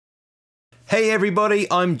Hey everybody,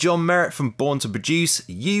 I'm Jon Merritt from Born to Produce.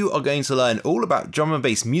 You are going to learn all about drum and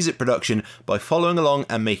bass music production by following along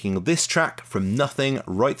and making this track from nothing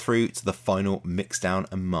right through to the final mixdown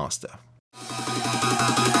and master.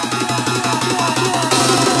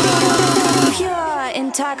 Pure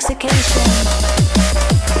intoxication.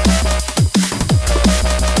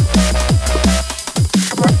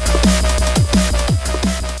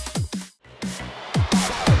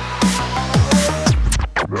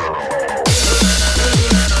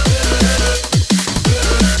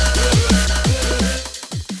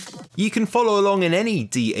 You can follow along in any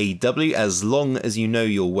DAW as long as you know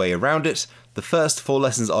your way around it. The first 4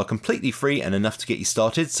 lessons are completely free and enough to get you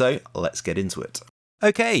started, so let's get into it.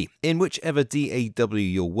 Okay, in whichever DAW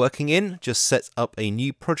you're working in, just set up a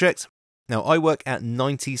new project. Now I work at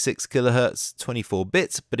 96 kHz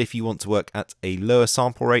 24-bit, but if you want to work at a lower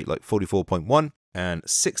sample rate like 44.1 and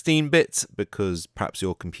 16-bit, because perhaps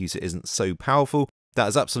your computer isn't so powerful, that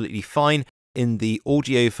is absolutely fine. In the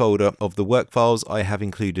audio folder of the work files, I have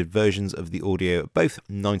included versions of the audio at both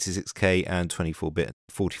 96K and 24-bit,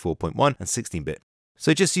 44.1 and 16-bit.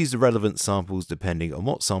 So just use the relevant samples depending on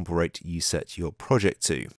what sample rate you set your project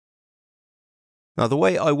to. Now the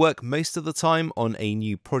way I work most of the time on a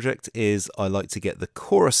new project is I like to get the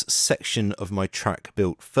chorus section of my track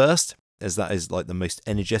built first, as that is like the most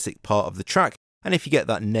energetic part of the track. And if you get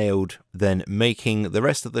that nailed, then making the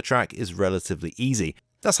rest of the track is relatively easy.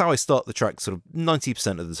 That's how I start the track sort of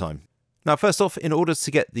 90% of the time. Now first off, in order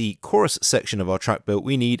to get the chorus section of our track built,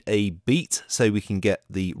 we need a beat so we can get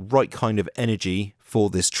the right kind of energy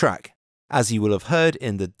for this track. As you will have heard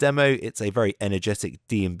in the demo, it's a very energetic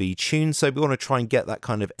D&B tune, so we want to try and get that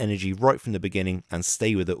kind of energy right from the beginning and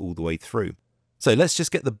stay with it all the way through. So let's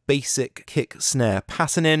just get the basic kick snare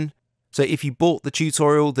pattern in. So if you bought the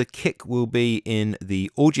tutorial, the kick will be in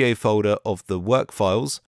the audio folder of the work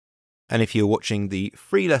files. And if you're watching the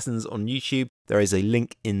free lessons on YouTube, there is a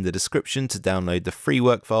link in the description to download the free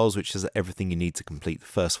work files, which is everything you need to complete the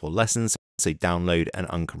first 4 lessons. So download and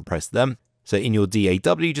uncompress them. So in your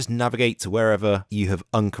DAW, just navigate to wherever you have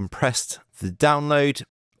uncompressed the download.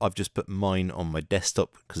 I've just put mine on my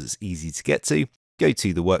desktop because it's easy to get to. Go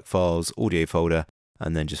to the work files, audio folder,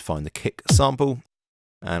 and then just find the kick sample.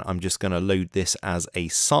 And I'm just going to load this as a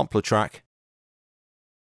sampler track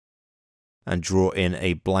and draw in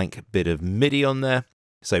a blank bit of MIDI on there.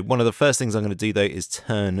 So one of the first things I'm going to do though is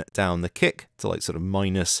turn down the kick to like sort of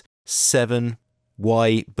 -7.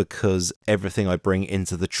 Why? Because everything I bring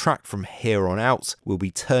into the track from here on out will be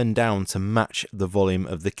turned down to match the volume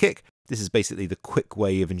of the kick. This is basically the quick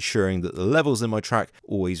way of ensuring that the levels in my track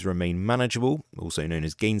always remain manageable, also known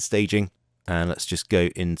as gain staging. And let's just go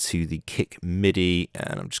into the kick MIDI,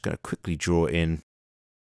 and I'm just going to quickly draw in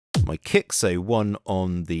my kick. So one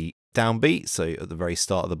on the downbeat, so at the very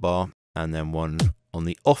start of the bar, and then one on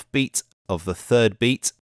the offbeat of the 3rd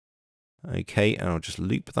beat. Okay, and I'll just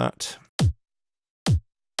loop that.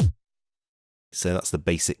 So that's the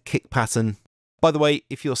basic kick pattern. By the way,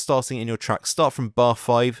 if you're starting in your track, start from bar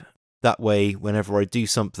 5. That way, whenever I do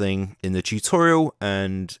something in the tutorial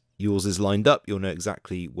and yours is lined up, you'll know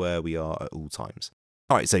exactly where we are at all times.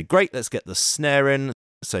 All right, so great, let's get the snare in.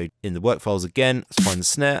 So in the work files again, let's find the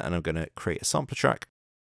snare, and I'm going to create a sampler track.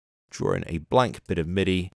 Draw in a blank bit of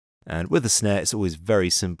MIDI, and with the snare it's always very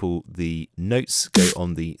simple. The notes go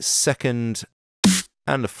on the 2nd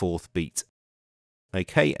and the 4th beat.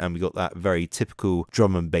 Okay, and we got that very typical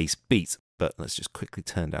drum and bass beat, but let's just quickly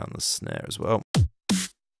turn down the snare as well.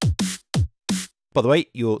 By the way,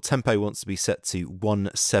 your tempo wants to be set to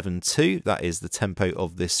 172. That is the tempo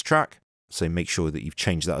of this track, so make sure that you've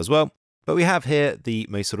changed that as well. But we have here the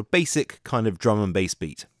most sort of basic kind of drum and bass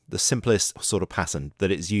beat. The simplest sort of pattern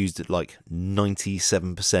that it's used at like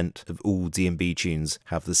 97% of all D&B tunes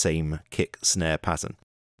have the same kick snare pattern.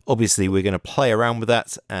 Obviously we're going to play around with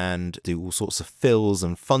that and do all sorts of fills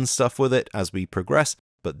and fun stuff with it as we progress,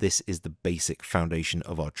 but this is the basic foundation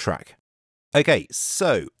of our track. Okay,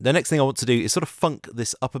 so the next thing I want to do is sort of funk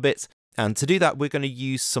this up a bit, and to do that we're going to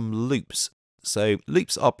use some loops. So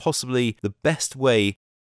loops are possibly the best way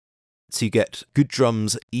to get good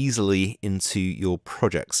drums easily into your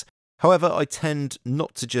projects. However, I tend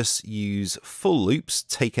not to just use full loops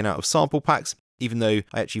taken out of sample packs, even though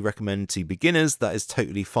I actually recommend to beginners that is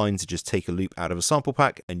totally fine to just take a loop out of a sample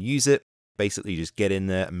pack and use it. Basically just get in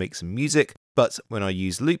there and make some music. But when I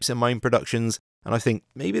use loops in my own productions, and I think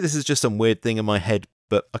maybe this is just some weird thing in my head,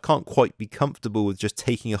 but I can't quite be comfortable with just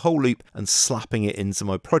taking a whole loop and slapping it into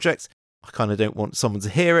my project. I kind of don't want someone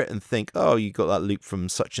to hear it and think, oh, you got that loop from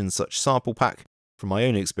such and such sample pack. From my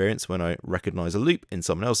own experience, when I recognize a loop in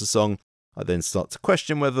someone else's song, I then start to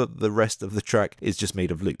question whether the rest of the track is just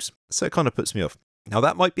made of loops. So it kind of puts me off. Now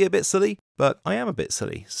that might be a bit silly, but I am a bit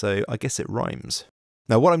silly, so I guess it rhymes.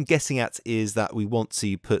 Now what I'm getting at is that we want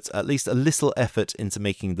to put at least a little effort into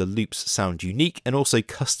making the loops sound unique and also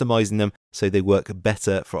customizing them so they work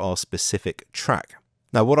better for our specific track.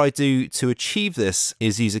 Now what I do to achieve this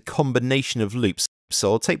is use a combination of loops.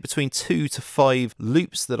 So I'll take between 2 to 5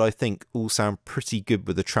 loops that I think all sound pretty good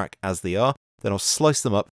with the track as they are. Then I'll slice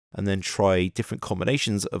them up and then try different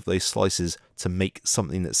combinations of those slices to make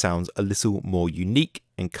something that sounds a little more unique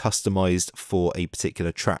and customized for a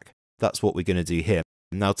particular track. That's what we're going to do here.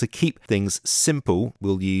 Now to keep things simple,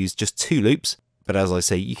 we'll use just 2 loops, but as I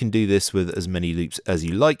say, you can do this with as many loops as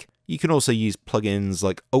you like. You can also use plugins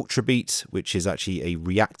like Ultrabeat, which is actually a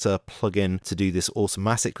Reactor plugin to do this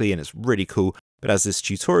automatically, and it's really cool. But as this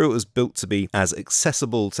tutorial is built to be as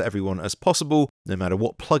accessible to everyone as possible, no matter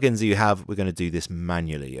what plugins you have, we're going to do this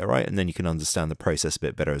manually, all right? And then you can understand the process a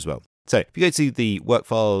bit better as well. So if you go to the work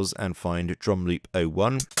files and find drum loop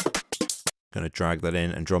 01, I'm going to drag that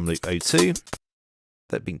in, and drum loop 02.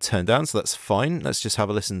 They've been turned down, so that's fine. Let's just have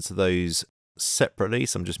a listen to those separately.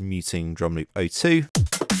 So I'm just muting drum loop 02.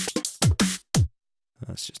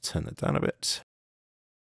 Let's just turn that down a bit.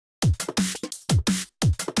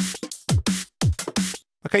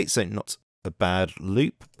 Okay, so not a bad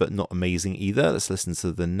loop, but not amazing either. Let's listen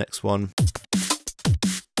to the next one.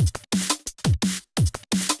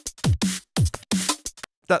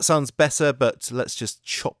 That sounds better, but let's just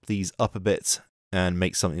chop these up a bit and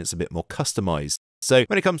make something that's a bit more customized. So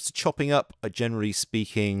when it comes to chopping up, generally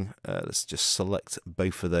speaking, let's just select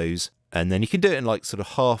both of those. And then you can do it in like sort of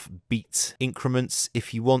half beat increments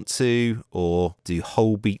if you want to, or do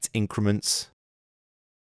whole beat increments.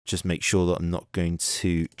 Just make sure that I'm not going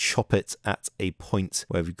to chop it at a point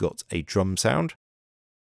where we've got a drum sound.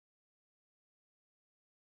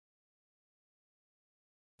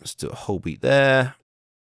 Let's do a whole beat there.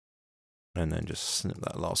 And then just snip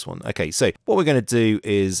that last one. Okay, so what we're going to do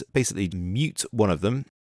is basically mute one of them.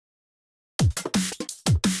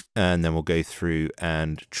 And then we'll go through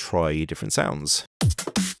and try different sounds.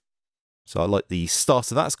 So I like the start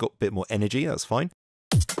of that. It's got a bit more energy. That's fine.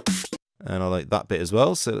 And I like that bit as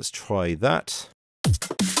well. So let's try that.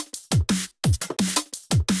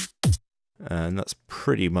 And that's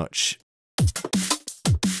pretty much...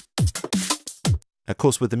 Of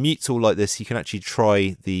course, with the mute tool like this, you can actually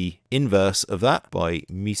try the inverse of that by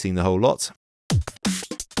muting the whole lot.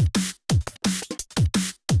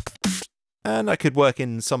 And that could work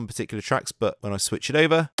in some particular tracks, but when I switch it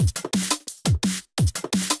over,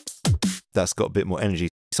 that's got a bit more energy.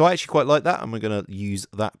 So I actually quite like that, and we're going to use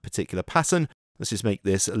that particular pattern. Let's just make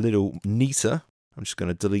this a little neater. I'm just going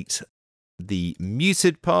to delete the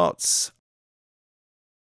muted parts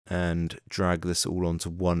and drag this all onto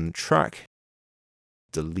one track.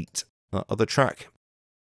 Delete that other track.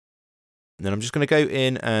 And then I'm just going to go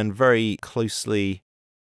in and very closely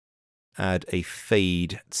add a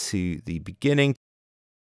fade to the beginning.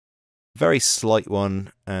 Very slight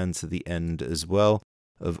one, and to the end as well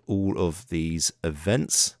of all of these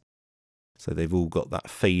events. So they've all got that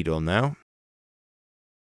fade on now.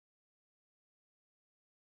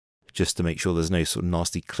 Just to make sure there's no sort of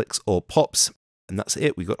nasty clicks or pops. And that's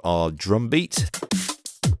it. We've got our drum beat.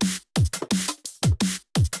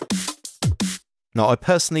 Now, I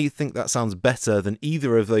personally think that sounds better than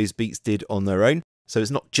either of those beats did on their own. So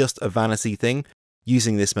it's not just a vanity thing.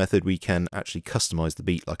 Using this method, we can actually customize the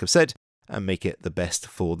beat, like I've said, and make it the best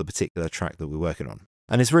for the particular track that we're working on.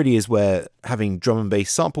 And this really is where having drum and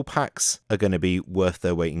bass sample packs are going to be worth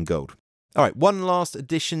their weight in gold. All right, one last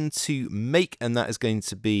addition to make, and that is going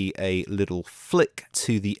to be a little flick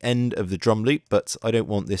to the end of the drum loop, but I don't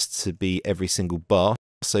want this to be every single bar.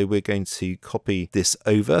 So we're going to copy this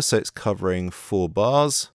over, so it's covering 4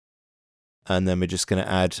 bars. And then we're just going to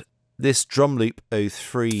add this drum loop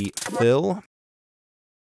 03 fill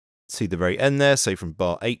to the very end there. So from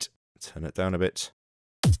bar 8, turn it down a bit.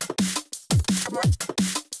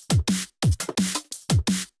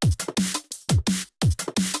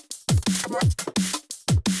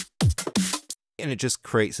 And it just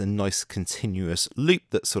creates a nice continuous loop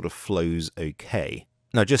that sort of flows okay.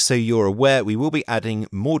 Now, just so you're aware, we will be adding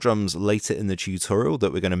more drums later in the tutorial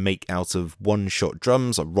that we're going to make out of one-shot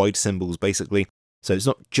drums, or ride cymbals basically. So it's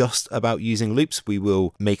not just about using loops, we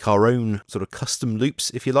will make our own sort of custom loops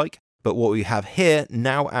if you like. But what we have here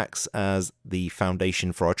now acts as the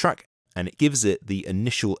foundation for our track, and it gives it the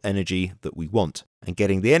initial energy that we want. And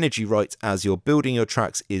getting the energy right as you're building your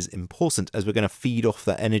tracks is important, as we're going to feed off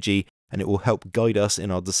that energy, and it will help guide us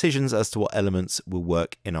in our decisions as to what elements will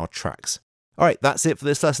work in our tracks. Alright, that's it for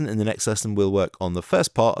this lesson. In the next lesson, we'll work on the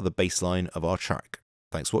first part of the bass line of our track.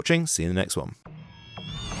 Thanks for watching, see you in the next one.